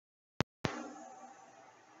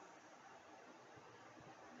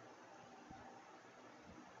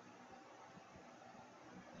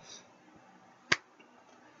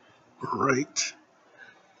Alright,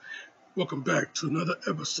 welcome back to another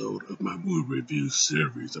episode of my movie review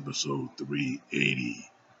series, episode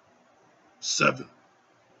 387.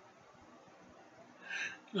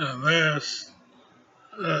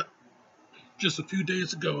 Just a few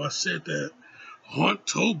days ago, I said that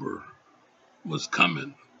Haunttober was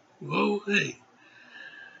coming. Well, hey,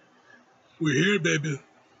 we're here, baby.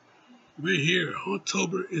 We're here.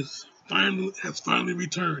 Haunttober has finally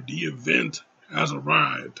returned. The event has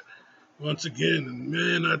arrived once again, and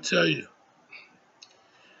man, I tell you,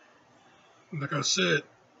 like I said,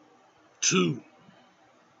 2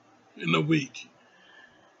 in a week,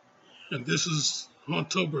 and this is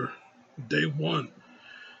Haunttober, day 1.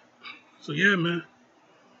 So yeah, man,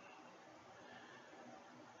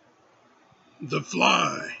 The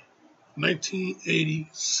Fly,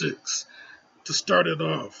 1986, to start it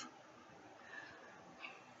off.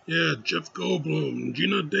 Yeah, Jeff Goldblum,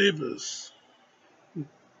 Gina Davis,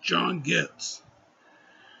 John Getz,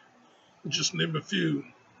 just name a few.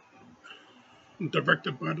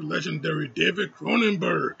 Directed by the legendary David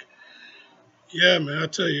Cronenberg. Yeah, man, I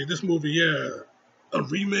tell you, this movie, yeah, a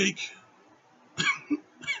remake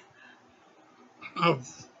of,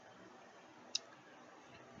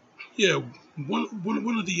 yeah,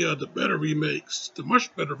 one of the better remakes, the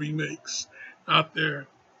much better remakes out there.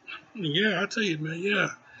 Yeah, I tell you, man,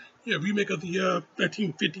 yeah, remake of the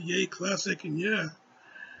 1958 classic, and yeah,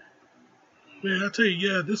 man, I tell you,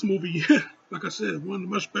 yeah, this movie, like I said, one of the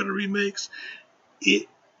much better remakes. It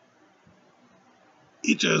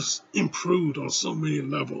just improved on so many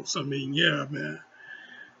levels. I mean, yeah, man,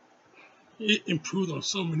 it improved on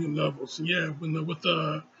so many levels. Yeah, with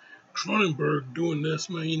Cronenberg doing this,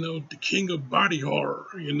 man, the king of body horror,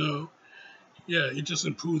 yeah, it just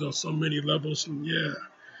improved on so many levels. And yeah,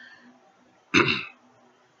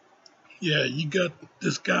 yeah, you got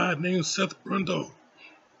this guy named Seth Brundle.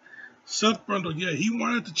 Seth Brundle, yeah, he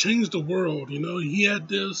wanted to change the world. He had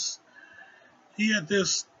this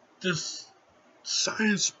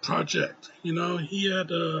science project. He had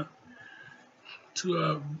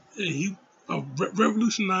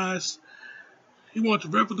revolutionize. He wanted to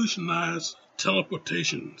revolutionize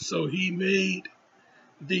teleportation. So he made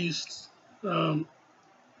these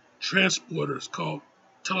transporters called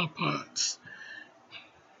telepods.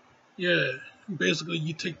 Yeah, basically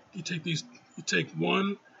you take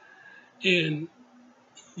one, and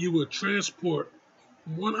you would transport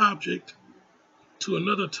one object to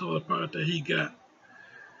another telepod that he got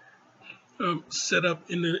set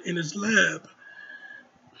up in his lab.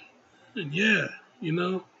 And yeah,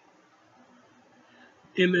 in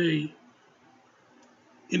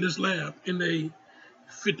his lab, in a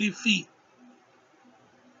 50 feet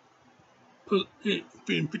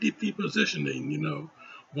positioning,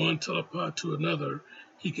 one telepod to another,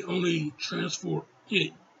 he can only transport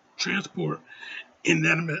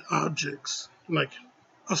inanimate objects like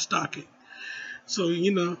a stocking. So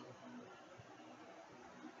when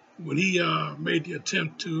he made the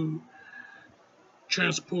attempt to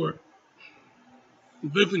transport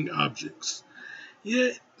living objects,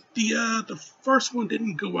 yeah, the first one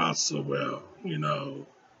didn't go out so well.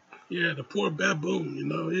 Yeah, the poor baboon,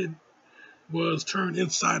 it was turned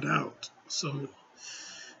inside out. So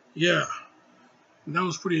yeah, that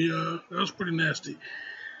was pretty nasty.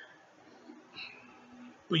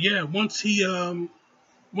 But yeah, once he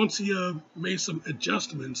made some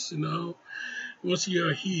adjustments, once he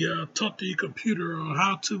taught the computer on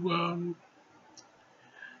how to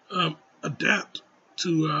adapt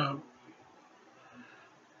to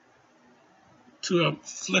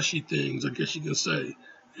fleshy things, I guess you can say.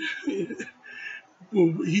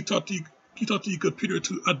 Well, he taught the computer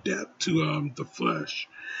to adapt to the flesh.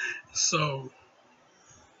 So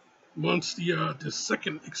once the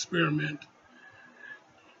second experiment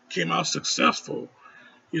came out successful,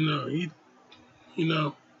 the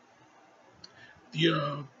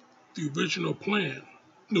original plan,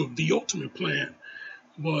 no, the ultimate plan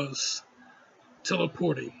was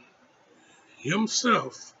teleporting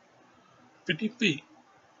himself 50 feet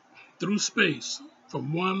through space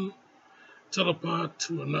from one telepod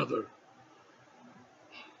to another.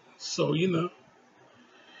 So, yeah,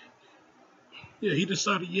 he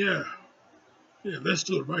decided, yeah, let's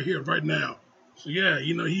do it right here, right now. So, yeah,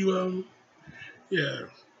 he,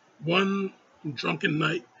 one drunken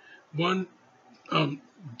night, one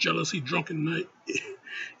jealousy drunken night,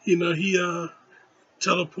 he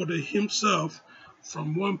teleported himself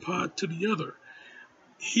from one pod to the other.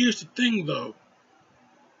 Here's the thing, though.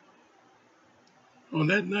 On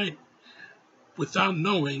that night, without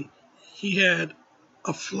knowing, he had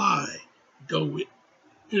a fly go with,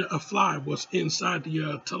 a fly was inside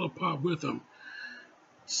the telepod with him.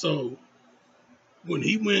 So when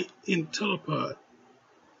he went in telepod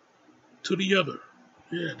to the other,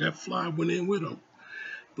 yeah, that fly went in with him.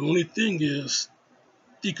 The only thing is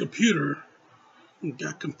the computer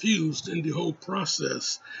got confused in the whole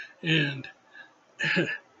process, and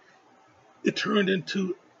it turned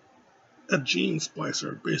into a gene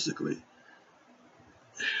splicer, basically.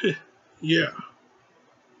 Yeah,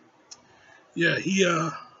 yeah,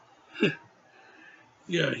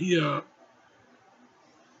 yeah,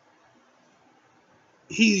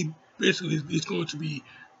 he basically is going to be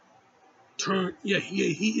turned. Yeah,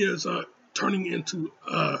 he is turning into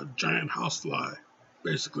a giant housefly,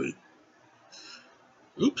 basically.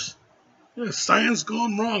 Oops. Yeah, science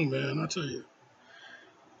gone wrong, man. I tell you.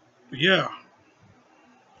 But yeah,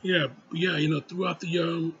 yeah. Throughout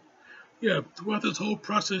the throughout this whole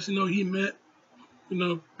process, he met,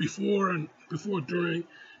 before and during,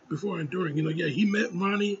 yeah, he met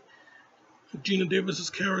Ronnie, Gina Davis's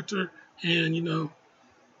character, and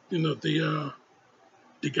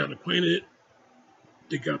they got acquainted,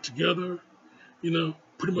 they got together,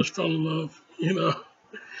 pretty much fell in love,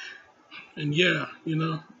 and yeah,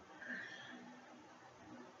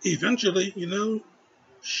 eventually,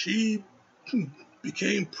 she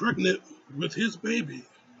became pregnant with his baby.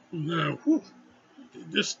 Now, whew,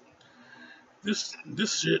 this this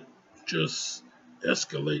shit just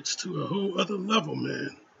escalates to a whole other level,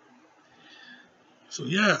 man. So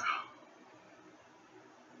yeah,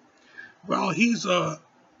 while he's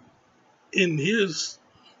in his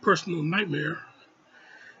personal nightmare,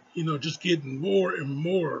 just getting more and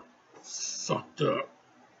more fucked up,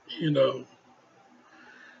 you know.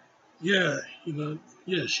 Yeah,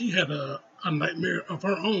 yeah, she had a nightmare of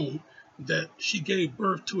her own that she gave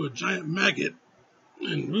birth to a giant maggot,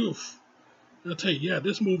 and oof. I'll tell you, yeah,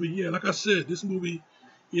 this movie, yeah, like I said, this movie,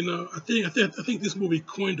 I think this movie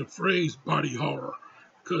coined the phrase body horror,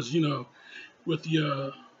 because with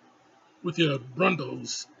the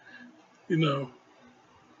Brundles, you know,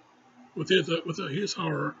 with his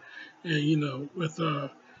horror, and with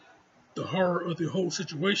the horror of the whole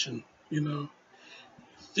situation,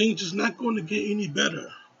 things just not going to get any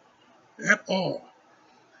better at all.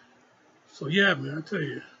 So yeah, man, I tell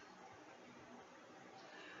you,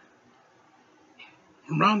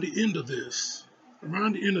 around the end of this,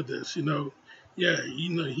 yeah, he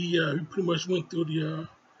pretty much went through the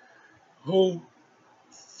whole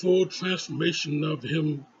full transformation of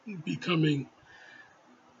him becoming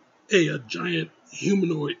a giant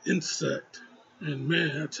humanoid insect. And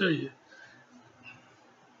man, I tell you,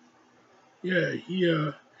 yeah, he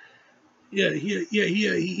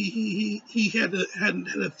had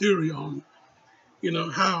a theory on,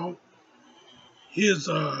 how his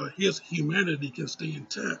humanity can stay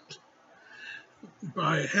intact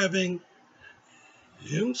by having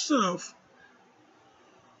himself,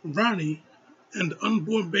 Ronnie, and the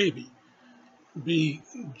unborn baby be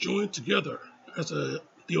joined together as the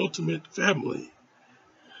ultimate family.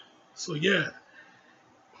 So yeah,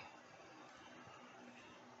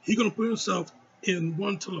 he gonna put himself in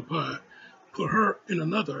one telepod, put her in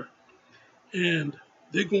another, and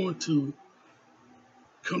they're going to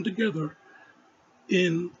come together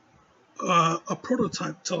in a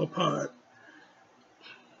prototype telepod.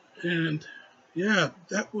 And yeah,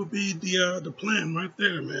 that would be the plan right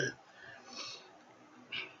there, man.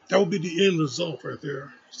 That would be the end result right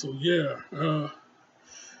there. So yeah,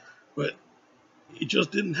 but it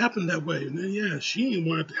just didn't happen that way. And then yeah, she didn't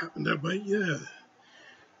want it to happen that way. Yeah.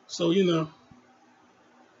 So you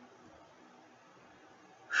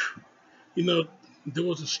know, there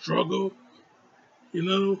was a struggle.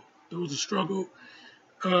 There was a struggle.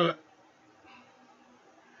 Uh,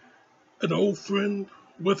 an old friend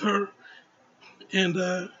with her, and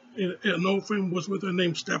an old friend was with her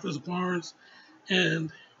named Stafford Barnes,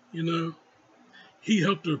 and you know, he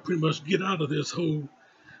helped her pretty much get out of this whole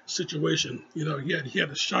situation. He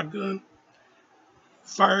had a shotgun,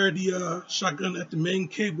 fired the shotgun at the main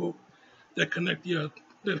cable that connect her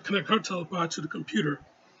telepod to the computer.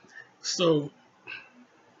 So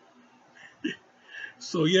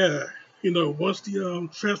yeah, once the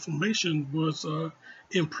transformation was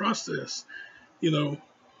in process, you know,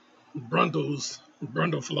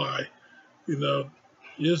 Brundlefly, you know,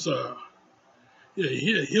 is yeah,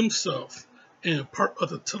 he himself and part of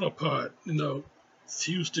the telepod,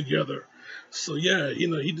 fused together. So yeah,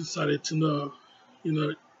 he decided to you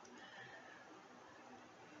know,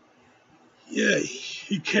 yeah,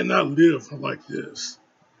 he cannot live like this.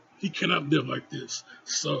 He cannot live like this.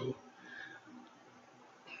 So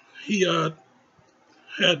he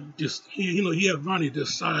had this, he had Ronnie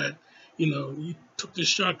decide, he took this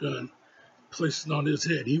shotgun placed it on his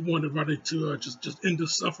head. He wanted Ronnie to just end the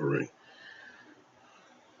suffering.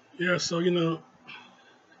 Yeah, so in an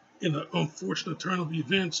unfortunate turn of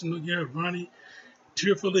events, yeah, Ronnie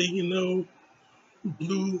tearfully,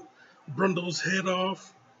 blew Brundle's head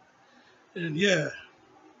off, and yeah,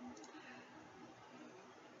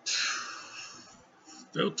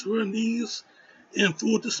 fell to her knees in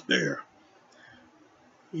full despair.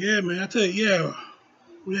 Yeah, man, I tell you,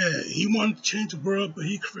 yeah, he wanted to change the world, but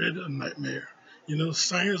he created a nightmare.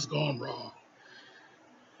 Science gone wrong.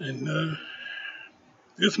 And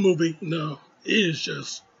this movie, it is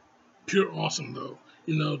just pure awesome, though.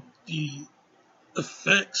 The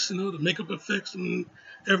effects, the makeup effects and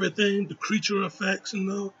everything, the creature effects,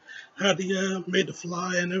 how they made the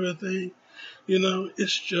fly and everything.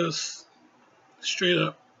 It's just straight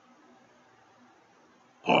up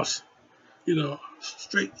awesome.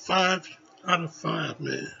 Straight 5 out of 5,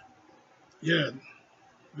 man. Yeah,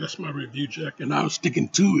 that's my review, Jack, and I'm sticking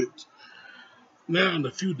to it. Now in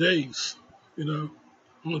a few days,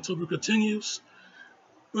 October continues,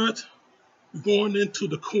 but we're going into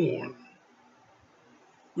the corn,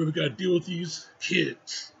 where we got to deal with these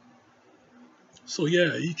kids. So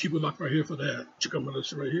yeah, you keep it locked right here for that. Check out my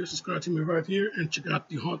list right here, subscribe to me right here, and check out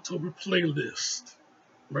the October playlist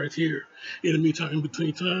right here. In the meantime, in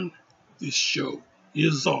between time, this show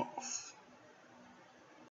is off.